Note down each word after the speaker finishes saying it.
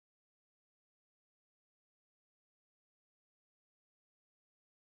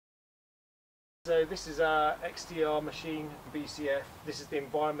So this is our XDR machine, BCF. This is the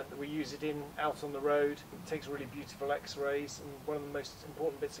environment that we use it in, out on the road. It takes really beautiful x-rays and one of the most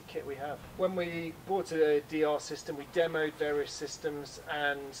important bits of kit we have. When we bought a DR system, we demoed various systems,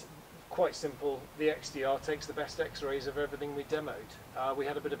 and quite simple, the XDR takes the best x-rays of everything we demoed. We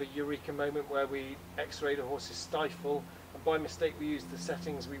had a bit of a eureka moment where we x-rayed a horse's stifle, and by mistake we used the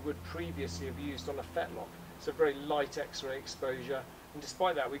settings we would previously have used on a fetlock. So very light x-ray exposure. And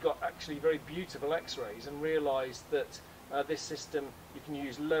despite that, we got actually very beautiful x-rays and realised that this system, you can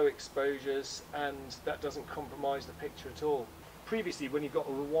use low exposures and that doesn't compromise the picture at all. Previously, when you've got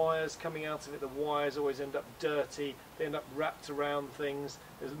all the wires coming out of it, the wires always end up dirty, they end up wrapped around things,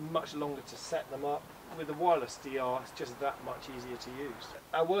 it's much longer to set them up. With the wireless DR, it's just that much easier to use.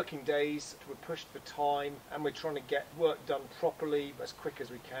 Our working days, we're pushed for time and we're trying to get work done properly as quick as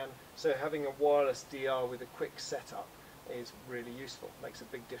we can, so having a wireless DR with a quick setup is really useful, makes a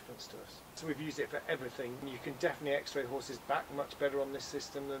big difference to us. So we've used it for everything. You can definitely x-ray horses back much better on this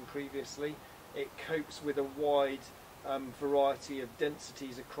system than previously. It copes with a wide variety of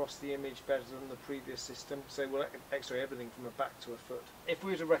densities across the image better than the previous system, so we'll x-ray everything from a back to a foot. If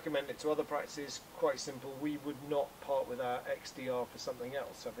we were to recommend it to other practices, quite simple, we would not part with our XDR for something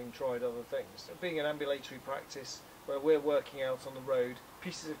else, having tried other things. Being an ambulatory practice where we're working out on the road,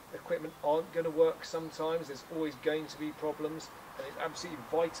 pieces of equipment aren't going to work sometimes, there's always going to be problems, and it's absolutely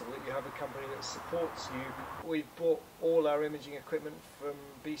vital that you have a company that supports you. We've bought all our imaging equipment from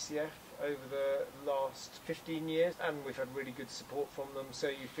BCF over the last 15 years, and we've had really good support from them, so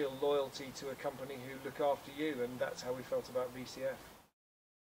you feel loyalty to a company who look after you, and that's how we felt about BCF.